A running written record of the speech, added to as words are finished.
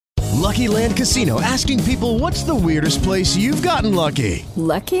Lucky Land Casino, asking people, what's the weirdest place you've gotten lucky?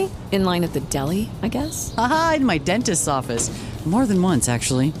 Lucky? In line at the deli, I guess? Aha, in my dentist's office. More than once,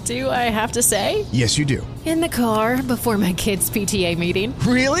 actually. Do I have to say? Yes, you do. In the car before my kids' PTA meeting.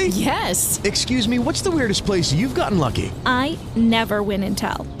 Really? Yes. Excuse me, what's the weirdest place you've gotten lucky? I never win and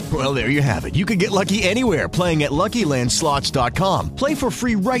tell. Well, there you have it. You can get lucky anywhere, playing at LuckyLandSlots.com. Play for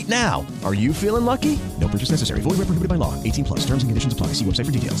free right now. Are you feeling lucky? No purchase necessary. Void where prohibited by law. 18 plus. Terms and conditions apply. See website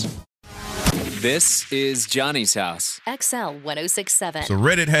for details. This is Johnny's house. XL 1067. So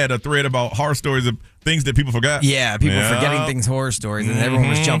Reddit had a thread about horror stories of things that people forgot. Yeah, people forgetting things, horror stories, and everyone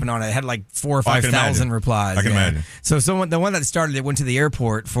was jumping on it. It had like 4,000 or 5,000 replies. I can imagine. So the one that started it went to the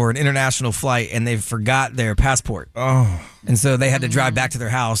airport for an international flight, and they forgot their passport. Oh. And so they had to drive back to their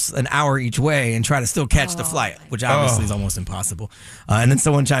house an hour each way and try to still catch the flight, which obviously is almost impossible. And then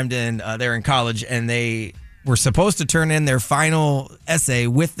someone chimed in. They're in college, and they were supposed to turn in their final essay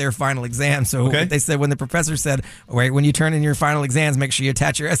with their final exam. So they said when the professor said, "Wait, when you turn in your final exams, make sure you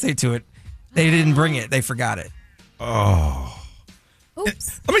attach your essay to it," they didn't bring it. They forgot it. Oh.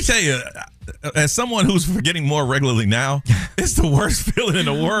 Oops. Let me tell you, as someone who's forgetting more regularly now, it's the worst feeling in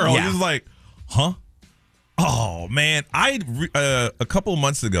the world. Yeah. It's like, huh? Oh, man. A couple of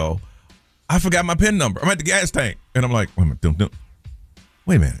months ago, I forgot my PIN number. I'm at the gas tank, and I'm like, wait a minute.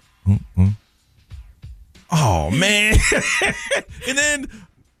 Wait a minute. Oh, man. And then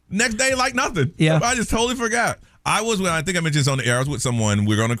next day, like nothing. Yeah. I just totally forgot. I think I mentioned this on the air. I was with someone.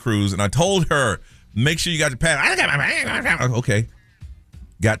 We were on a cruise, and I told her, make sure you got your pass. I got my okay.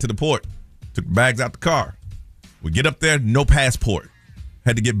 Got to the port. Took the bags out the car. We get up there, no passport.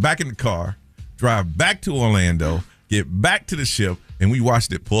 Had to get back in the car, drive back to Orlando, get back to the ship, and we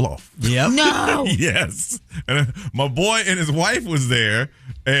watched it pull off. Yep. No. Yes. And my boy and his wife was there,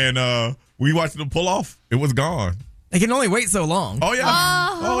 and we watched them pull off. It was gone. They can only wait so long. Oh, yeah.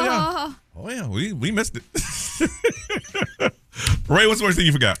 Oh, yeah. We missed it. Ray, what's the worst thing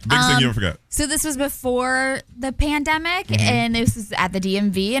you forgot? Biggest thing you ever forgot? So this was before the pandemic, and this was at the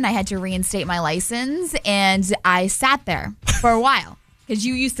DMV, and I had to reinstate my license, and I sat there for a while. Because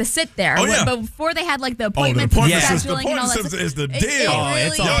you used to sit there. Oh, yeah. But before they had like the The appointment appointment system. system. The appointment system is the deal. It Y'all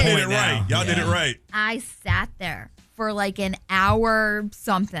really did is. it right. Y'all did it right. I sat there for like an hour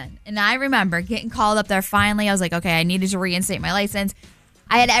something. And I remember getting called up there finally. I was like, okay, I needed to reinstate my license.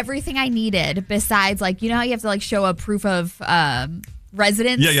 I had everything I needed besides like, you know how you have to like show a proof of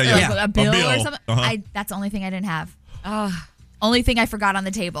residence? Yeah. Like Yeah. a bill or A bill. something? That's the only thing I didn't have. Only thing I forgot on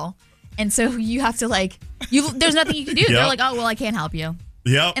the table. And so you have to like, there's nothing you can do. Yep. They're like, oh, well, I can't help you.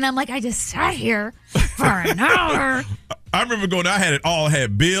 Yep. And I'm like, I just sat here for an hour. I remember going, I had it all. I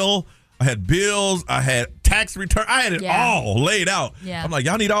had bills, I had tax return. I had it all laid out. Yeah. I'm like,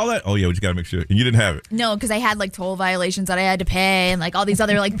 y'all need all that? Oh, yeah, we just got to make sure. And you didn't have it. No, because I had like toll violations that I had to pay and like all these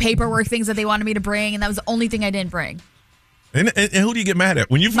other like paperwork things that they wanted me to bring. And that was the only thing I didn't bring. And who do you get mad at?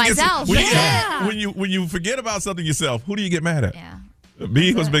 When you forget Myself. When you forget about something yourself, who do you get mad at? Yeah.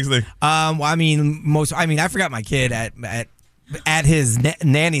 B, what's the biggest thing? I forgot my kid at his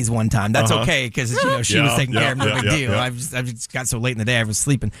nanny's one time. That's okay because she was taking care of him. No big deal. Yeah. I just got so late in the day I was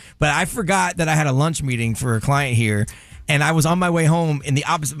sleeping. But I forgot that I had a lunch meeting for a client here, and I was on my way home in the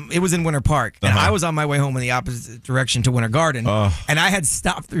opposite. It was in Winter Park, and I was on my way home in the opposite direction to Winter Garden, and I had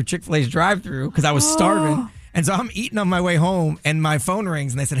stopped through Chick-fil-A's drive-thru because I was starving. And so I'm eating on my way home, and my phone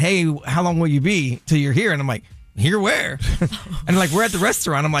rings, and they said, "Hey, how long will you be till you're here?" And I'm like, "Here where?" And like, "We're at the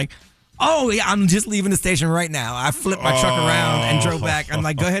restaurant." I'm like, "Oh, yeah, I'm just leaving the station right now." I flipped my truck around and drove back. I'm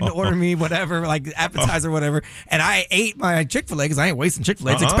like, "Go ahead and order me whatever, like appetizer, whatever." And I ate my Chick-fil-A because I ain't wasting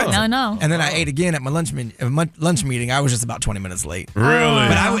Chick-fil-A. It's expensive. No. And then I ate again at my lunch meeting. I was just about 20 minutes late. Really?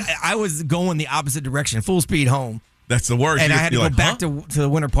 But I was going the opposite direction, full speed home. That's the worst. And I had to go back to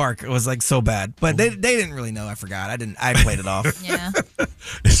Winter Park. It was like so bad. But they didn't really know I forgot. I played it off. Yeah.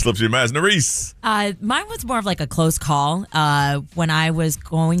 It slips your mind. Nerese. Mine was more of like a close call. When I was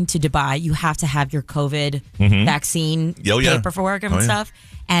going to Dubai, you have to have your COVID vaccine paperwork and stuff.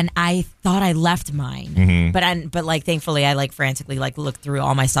 And I thought I left mine, but like thankfully I like frantically like looked through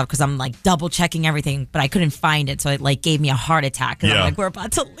all my stuff because I'm like double checking everything, but I couldn't find it, so it like gave me a heart attack. And I'm like, we're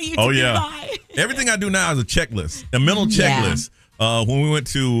about to leave to Dubai. Everything I do now is a checklist, a mental checklist. When we went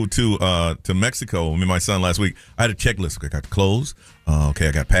to Mexico, me and my son last week, I had a checklist. Okay, I got the clothes. Okay,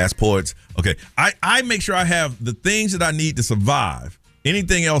 I got passports. Okay, I make sure I have the things that I need to survive.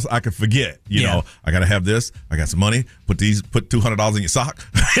 Anything else I could forget. You know, I got to have this. I got some money. Put $200 in your sock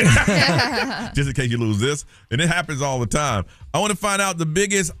just in case you lose this. And it happens all the time. I want to find out the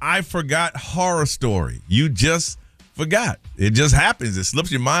biggest I forgot horror story. You just forgot. It just happens. It slips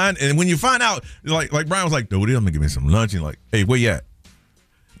your mind. And when you find out, like Brian was like, "No, I'm going to give me some lunch." And you're like, "Hey, where you at?"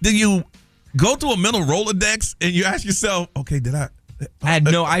 do you go through a mental Rolodex and you ask yourself, okay,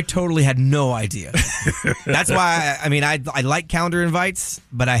 I totally had no idea. That's why I like calendar invites,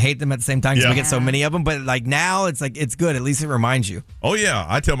 but I hate them at the same time because we get so many of them. But like now, it's good. At least it reminds you. Oh yeah,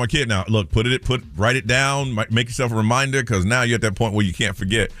 I tell my kid now, look, write it down, make yourself a reminder because now you're at that point where you can't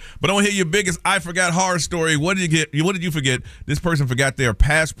forget. But I want to hear your biggest I forgot horror story. What did you forget? This person forgot their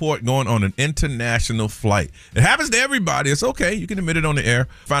passport going on an international flight. It happens to everybody. It's okay. You can admit it on the air.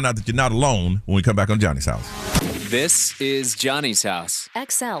 Find out that you're not alone when we come back on Johnny's House. This is Johnny's House.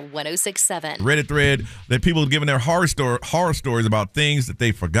 XL 106.7. Reddit thread that people are giving their horror stories about things that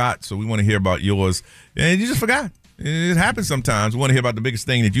they forgot. So we want to hear about yours. And you just forgot. It happens sometimes. We want to hear about the biggest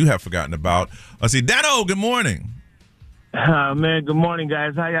thing that you have forgotten about. Let's see. Dano, good morning. Man, good morning,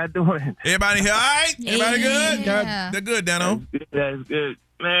 guys. How y'all doing? Everybody here all right? Everybody good? Yeah. They're good, Dano. That's good.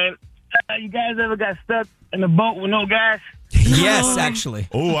 Man, you guys ever got stuck in a boat with no gas? Yes, actually.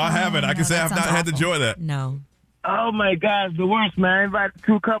 Oh, I haven't. I can say I've not had to awful. enjoy that. No. Oh, my God, the worst, man. I invited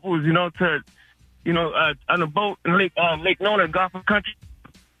two couples, on a boat in Lake Nona, Gulf of Country.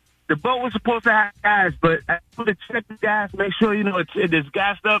 The boat was supposed to have gas, but I put to check the gas, make sure, it's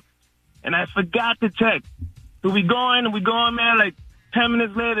gassed up, and I forgot to check. So we go in, man, like 10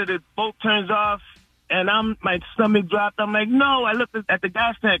 minutes later, the boat turns off, and my stomach dropped. I'm like, no, I looked at the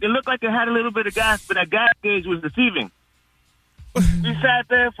gas tank. It looked like it had a little bit of gas, but that gas gauge was deceiving. We sat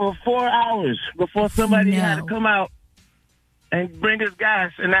there for 4 hours before somebody had to come out and bring us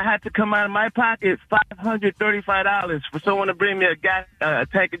gas, and I had to come out of my pocket $535 for someone to bring me a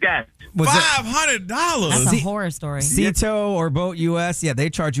tank of gas. $500. That's a horror story. Cito or Boat US, they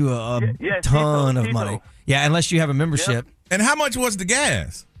charge you a ton of money. Yeah, unless you have a membership. Yep. And how much was the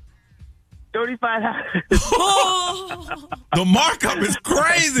gas? $35. The markup is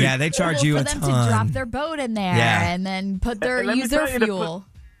crazy. Yeah, they charge you a ton. For them to drop their boat in there and then use their fuel.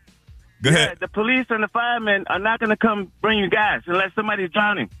 Go ahead. The police and the firemen are not going to come bring you gas unless somebody's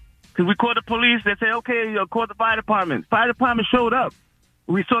drowning. Because we called the police. They say, okay, you'll call the fire department. Fire department showed up.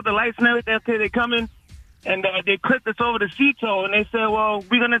 We saw the lights and everything. Okay, they come in. And they clipped us over to Cito. And they said, well,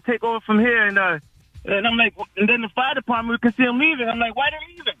 we're going to take over from here. And I'm like, and then the fire department, we can see them leaving. I'm like, why are they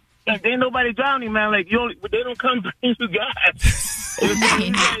leaving? Like, there ain't nobody drowning, man. Like, they don't come bring you gas.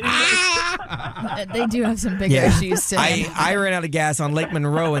 They do have some bigger issues too. I ran out of gas on Lake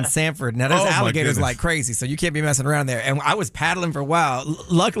Monroe in Sanford. Now there's alligators like crazy, so you can't be messing around there. And I was paddling for a while.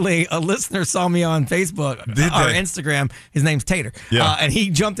 Luckily, a listener saw me on Facebook or Instagram. His name's Tater, and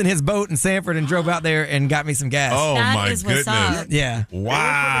he jumped in his boat in Sanford and drove out there and got me some gas. Oh my goodness! Yeah,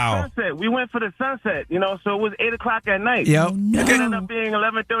 wow. We went for the sunset, so it was 8:00 at night. Yep. It ended up being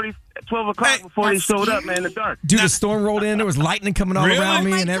 11:30, 12 o'clock before they showed up, man, in the dark. Dude, the storm rolled in. There was lightning coming all around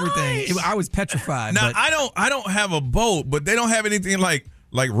me and everything. I was petrified. Now, I don't have a boat, but they don't have anything like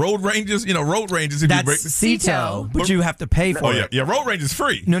road rangers. Road rangers. If That's you break Cito, but you have to pay for it. Yeah, road rangers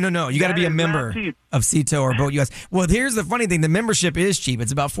free. No. You got to be a member of Cito or Boat US. Well, here's the funny thing: the membership is cheap.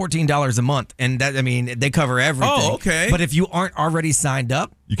 It's about $14 a month, and they cover everything. Oh, okay. But if you aren't already signed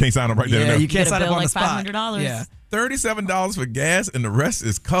up, you can't sign up right there. Yeah, you can't sign up on like the spot. $500. Yeah. $37 for gas, and the rest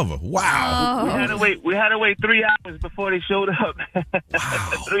is cover. Wow. We had to wait 3 hours before they showed up.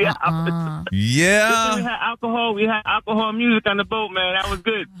 Wow. 3 hours. Yeah. We had alcohol. We had alcohol and music on the boat, man. That was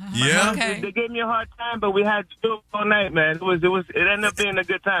good. Yeah. Okay. They gave me a hard time, but we had to do it all night, man. It ended up being a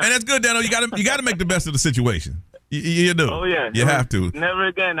good time. And that's good, Dano. You got to make the best of the situation. You do. Oh, yeah. You have to. Never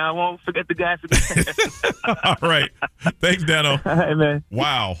again. I won't forget the gas again. All right. Thanks, Dano. All right, man.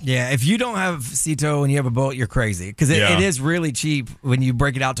 Wow. Yeah, if you don't have Cito and you have a boat, you're crazy. Because it is really cheap when you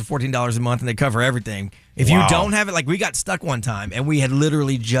break it out to $14 a month and they cover everything. If you don't have it, like we got stuck one time and we had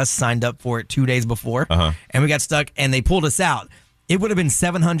literally just signed up for it 2 days before. And we got stuck and they pulled us out. It would have been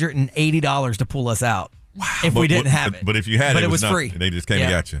 $780 to pull us out if we didn't have it. But if you had it, it was free. They just came and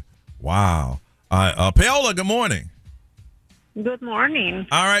got you. Wow. Paola, good morning. Good morning.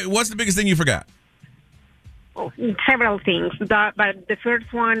 All right. What's the biggest thing you forgot? Oh, several things. But the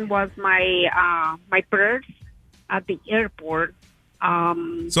first one was my purse at the airport. So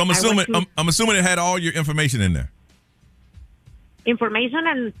I'm assuming it had all your information in there. Information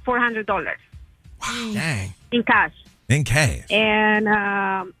and $400. Wow. Dang. In cash. In cash. And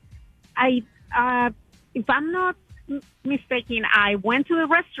if I'm not mistaken, I went to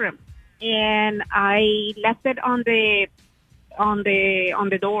the restroom and I left it on the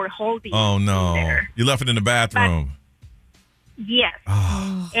door holding. Oh no! There. You left it in the bathroom. But, yes.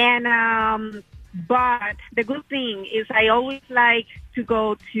 Oh. And but the good thing is I always like to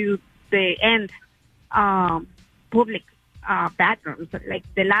go to the end public bathrooms, like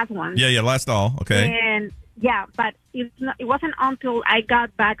the last one. Yeah, last stall. Okay. And Yeah, but it wasn't until I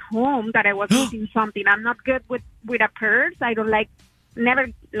got back home that I was missing something. I'm not good with a purse. I don't never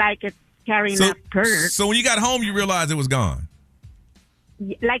like it carrying a purse. So when you got home, you realized it was gone.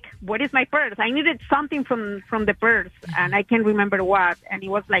 Like, what is my purse? I needed something from the purse, and I can't remember what. And it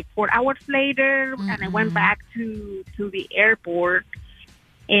was like 4 hours later, and I went back to the airport,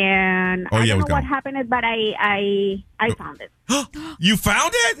 and I don't know what happened, but I found it. You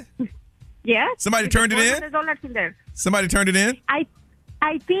found it? Yeah. Somebody turned it in? $100 in there. Somebody turned it in? I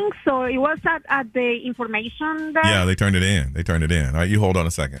think so. It was at the information desk. Yeah, they turned it in. All right, you hold on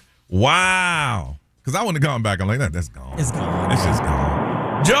a second. Wow. Because I wouldn't have gone back. I'm like, that's gone. It's gone. It's just gone.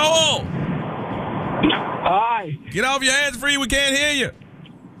 Joel! Hi. Get off your hands free. We can't hear you.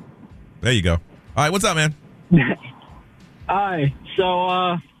 There you go. All right, what's up, man? Hi.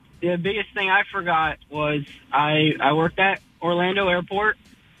 So, the biggest thing I forgot was I worked at Orlando Airport,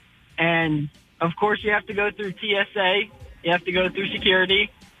 and of course you have to go through TSA. You have to go through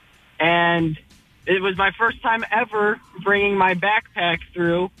security, and it was my first time ever bringing my backpack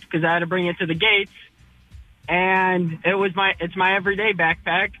through because I had to bring it to the gates. And it's my everyday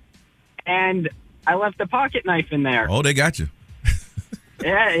backpack, and I left a pocket knife in there. Oh, they got you.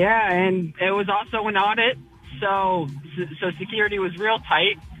 yeah, and it was also an audit, so security was real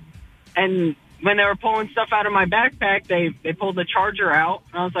tight. And when they were pulling stuff out of my backpack, they pulled the charger out,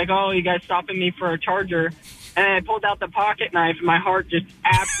 and I was like, "Oh, you guys stopping me for a charger?" And I pulled out the pocket knife, and my heart just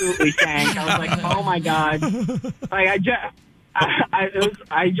absolutely sank. I was like, "Oh my god!" Like I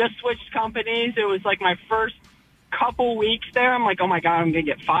just switched companies. It was like my first couple weeks there. I'm like, oh my god, I'm gonna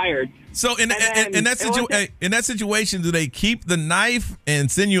get fired. So in that situation, do they keep the knife and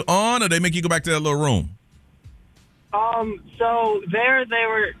send you on, or they make you go back to that little room? So there they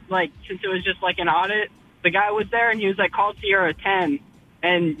were like, since it was just like an audit, the guy was there and he was like, call Sierra 10,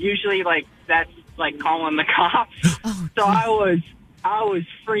 and usually like that's like calling the cops. So I was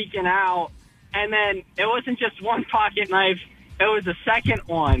freaking out, and then it wasn't just one pocket knife. It was a second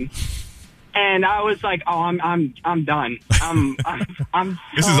one, and I was like, "Oh, I'm done. I'm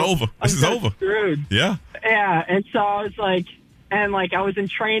This is over. This is over. Screwed." Yeah. Yeah, and so I was like, and like I was in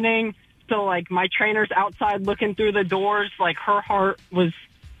training, so like my trainer's outside looking through the doors, like her heart was.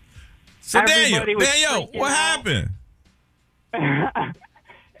 So Daniel, what happened?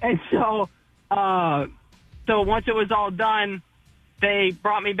 And so once it was all done, they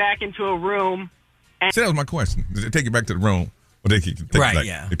brought me back into a room. And that was my question. Did they take you back to the room? Or they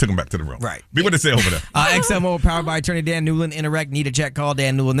took him back to the room. Right. Be what they say over there. XMO powered by attorney Dan Newland. Interact, need a check, call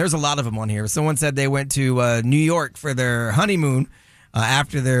Dan Newland. There's a lot of them on here. Someone said they went to New York for their honeymoon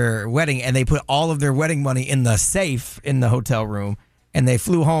after their wedding, and they put all of their wedding money in the safe in the hotel room, and they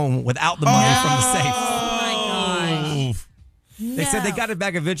flew home without the money from the safe. Oh my gosh. They said they got it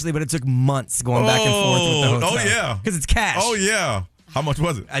back eventually, but it took months going back and forth with the hotel. Oh, yeah. Because it's cash. Oh, yeah. How much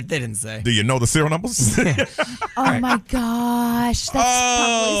was it? They didn't say. Do you know the serial numbers? Oh my gosh, that's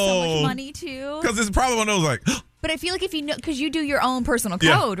probably so much money too. Because it's probably one of those like. But I feel like if you know, because you do your own personal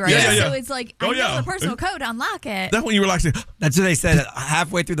code, right? Yeah. So it's like, I know the personal code, unlock it. That's when you were like, that's what they said.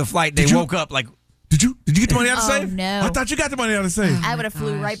 Halfway through the flight, they woke up like, Did you get the money out of the safe? No. I thought you got the money out of the safe. I would have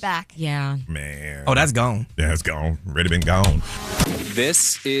flew right back. Yeah. Man. Oh, that's gone. Yeah, it's gone. Already been gone.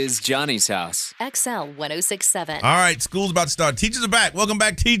 This is Johnny's house. XL 1067. All right, school's about to start. Teachers are back. Welcome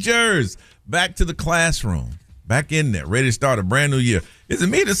back, teachers. Back to the classroom. Back in there, ready to start a brand new year. Is it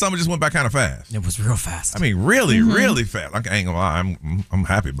me that summer just went by kind of fast? It was real fast. I mean, really fast. I ain't gonna lie. I'm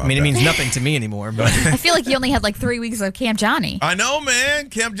happy about that. I mean, it means nothing to me anymore. But I feel like you only had like 3 weeks of Camp Johnny. I know, man.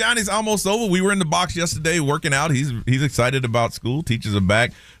 Camp Johnny's almost over. We were in the box yesterday working out. He's excited about school. Teachers are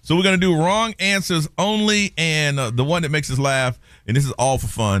back. So we're going to do wrong answers only, and the one that makes us laugh, and this is all for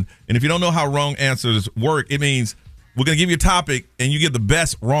fun. And if you don't know how wrong answers work, it means we're going to give you a topic, and you get the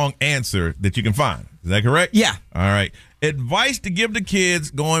best wrong answer that you can find. Is that correct? Yeah. All right. Advice to give the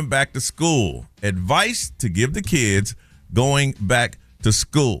kids going back to school. Advice to give the kids going back to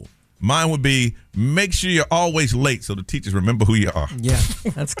school. Mine would be make sure you're always late so the teachers remember who you are. Yeah,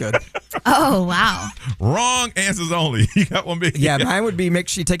 that's good. Oh, wow. Wrong answers only. You got one big. Yeah, mine would be make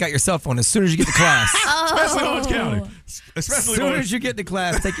sure you take out your cell phone as soon as you get to class. Especially Orange County. Especially as soon as you get to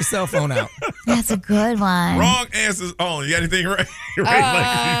class, take your cell phone out. That's a good one. Wrong answers only. You got anything right?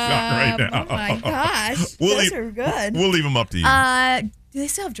 Right now. Oh, my gosh. Those are good. We'll leave them up to you. Do they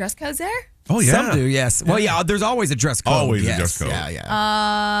still have dress codes there? Oh, yeah. Some do, yes. Well, yeah, there's always a dress code. Always yes. a dress code.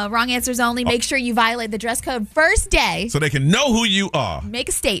 Yeah. Wrong answers only. Make sure you violate the dress code first day. So they can know who you are. Make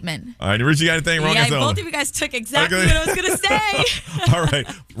a statement. All right, Richie, you got anything? Wrong answers only? Both of you guys took exactly what I was going to say. All right.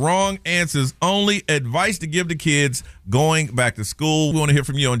 Wrong answers only. Advice to give the kids going back to school. We want to hear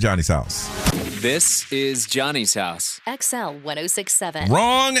from you on Johnny's house. This is Johnny's house. XL 1067.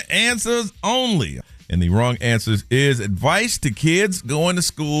 Wrong answers only. And the wrong answers is advice to kids going to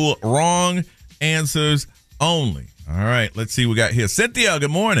school. Wrong answers only. All right, let's see what we got here. Cynthia,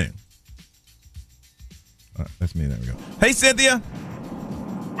 good morning. That's me. There we go. Hey, Cynthia.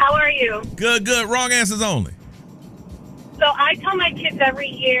 How are you? Good, good. Wrong answers only. So I tell my kids every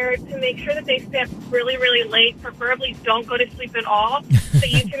year to make sure that they stay up really, really late. Preferably don't go to sleep at all, so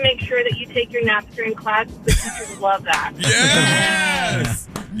you can make sure that you take your naps during class. The teachers love that. Yes.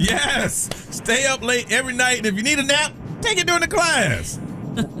 Yes. Stay up late every night. And if you need a nap, take it during the class.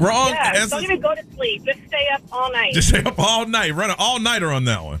 Wrong answers. Don't even go to sleep. Just stay up all night. Just stay up all night. Run an all-nighter on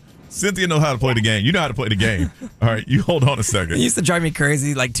that one. Cynthia knows how to play the game. You know how to play the game. All right, you hold on a second. It used to drive me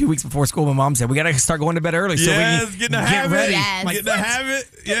crazy. Like 2 weeks before school, my mom said, we got to start going to bed early. So yes, we get in the habit. ready. Yes. Like, Get in the habit.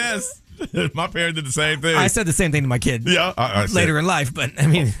 Yes. My parents did the same thing. I said the same thing to my kid. Yeah. I said, later in life, but I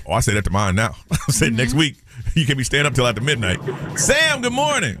mean. I say that to mine now. I said next week, you can't be staying up till after midnight. Sam, good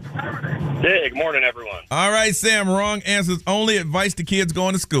morning. Hey, good morning, everyone. All right, Sam, wrong answers only. Advice to kids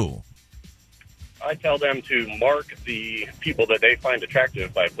going to school. I tell them to mark the people that they find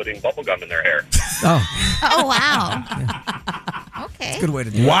attractive by putting bubble gum in their hair. Oh, wow. Okay. Good way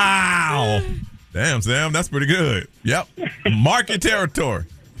to do it. Wow. Damn, Sam, that's pretty good. Yep. Mark your territory.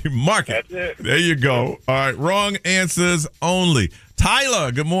 You mark it. That's it. There you go. All right, wrong answers only.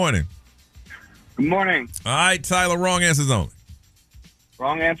 Tyler, good morning. Good morning. All right, Tyler, wrong answers only.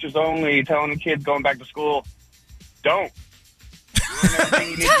 Wrong answers only. Telling the kids going back to school, don't. You learn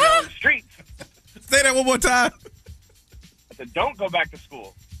everything you need to know in the streets. Say that one more time. I said, don't go back to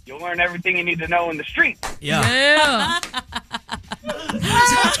school. You'll learn everything you need to know in the streets. Yeah.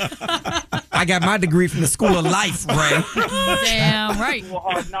 I got my degree from the School of Life, Ray. Damn right. School of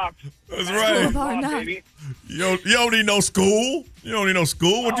Hard Knocks. That's right. School of Hard Knocks. Baby. You don't need no school. You don't need no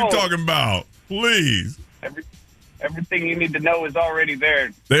school. What you talking about? Please. Everything you need to know is already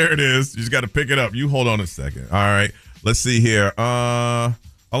there. There it is. You just got to pick it up. You hold on a second. All right. Let's see here.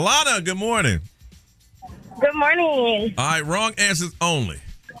 Alana, good morning. Good morning. All right. Wrong answers only.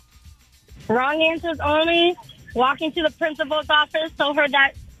 Wrong answers only. Walk into the principal's office, tell her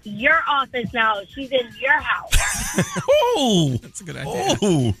that your office now. She's in your house. Oh, That's a good idea.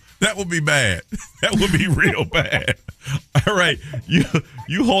 oh, that would be bad. That would be real bad. All right. You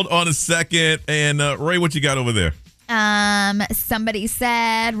hold on a second. And Ray, what you got over there? Somebody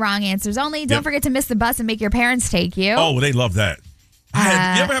said wrong answers only. Don't forget to miss the bus and make your parents take you. Oh, they love that.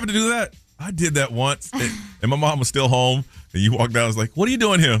 You ever have to do that? I did that once, and my mom was still home, and you walked down and was like, what are you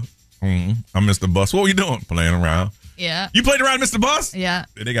doing here? I missed the bus. What were you doing? Playing around. Yeah. You played around and missed the bus? Yeah.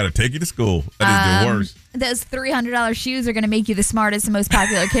 And they got to take you to school. That is the worst. Those $300 shoes are going to make you the smartest and most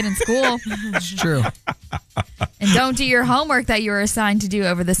popular kid in school. It's true. And don't do your homework that you were assigned to do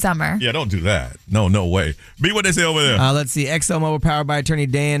over the summer. Yeah, don't do that. No way. Be what they say over there. Let's see. XL Mobile powered by attorney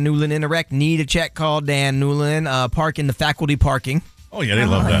Dan Newland. Interact. Need a check? Call Dan Newland. Park in the faculty parking. Oh, yeah, they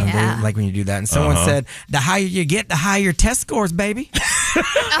love that. Yeah. They like when you do that. And someone said, the higher you get, the higher your test scores, baby.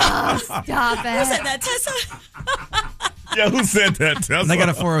 Oh, stop it. Who said that, Tessa? Yeah, who said that? Tessa? They got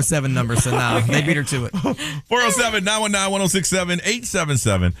a 407 number, so now they beat her to it.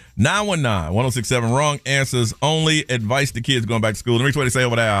 407-919-1067, 877-919-1067. Wrong answers only. Advice to kids going back to school. Let me try to say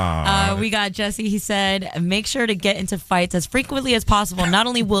over there. We got Jesse. He said, make sure to get into fights as frequently as possible. Not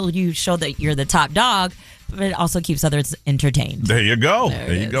only will you show that you're the top dog, but it also keeps others entertained. There you go.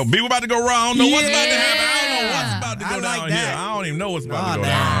 There you go. Be about to go wrong. I don't know what's about to happen. I don't know what's about to go down here. I don't even know what's about to go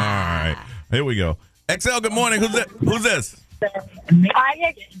down. All right. Here we go. XL, good morning. Who's this?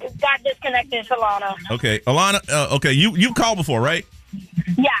 I got disconnected, Alana. Okay. Alana, okay, you called before, right?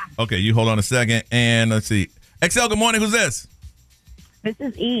 Yeah. Okay, you hold on a second. And let's see. XL, good morning. Who's this? This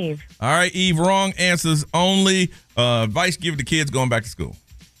is Eve. All right, Eve, wrong answers only. Advice give to kids going back to school.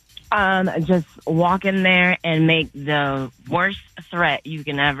 Just walk in there and make the worst threat you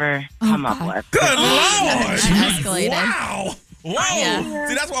can ever come up with. Good Lord! That escalated. Wow! Yeah.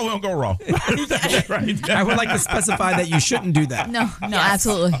 See, that's why we don't go wrong. Right. I would like to specify that you shouldn't do that. No,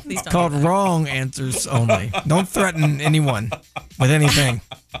 absolutely. Please It's called wrong answers only. Don't threaten anyone with anything.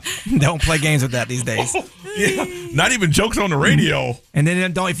 Don't play games with that these days. Yeah. Not even jokes on the radio. And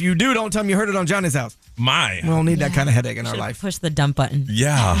then if you do, don't tell me you heard it on Johnny's house. We don't need that kind of headache in our life. Push the dump button.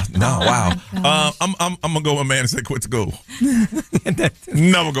 Yeah. No. Wow. I'm gonna go with my man and say quit school.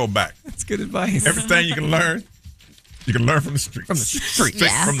 Never go back. That's good advice. Everything you can learn. You can learn from the streets. From the streets.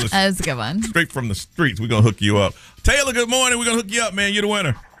 From the, that was a good one. Straight from the streets. We're going to hook you up. Taylor, good morning. We're going to hook you up, man. You're the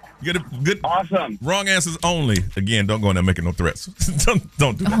winner. Get a good. Awesome. Wrong answers only. Again, don't go in there making no threats.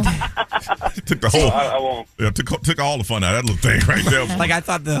 don't do that. Took the whole. I won't. Yeah, took all the fun out of that little thing right there. Like I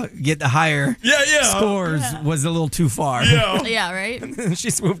thought get the higher scores was a little too far. Yeah. Yeah, right? She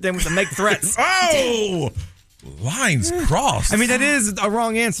swooped in with the make threats. Oh! Lines crossed. I mean, that is a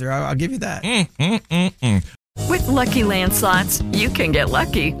wrong answer. I'll give you that. With Lucky Land Slots, you can get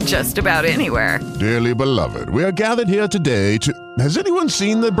lucky just about anywhere. Dearly beloved, we are gathered here today to... Has anyone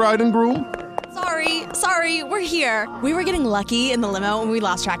seen the bride and groom? Sorry, we're here. We were getting lucky in the limo and we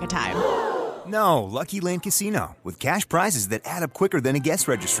lost track of time. No, Lucky Land Casino, with cash prizes that add up quicker than a guest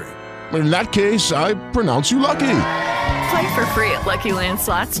registry. In that case, I pronounce you lucky. Play for free at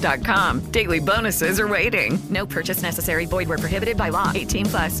LuckyLandSlots.com. Daily bonuses are waiting. No purchase necessary. Void where prohibited by law.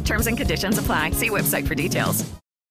 18+. Terms and conditions apply. See website for details.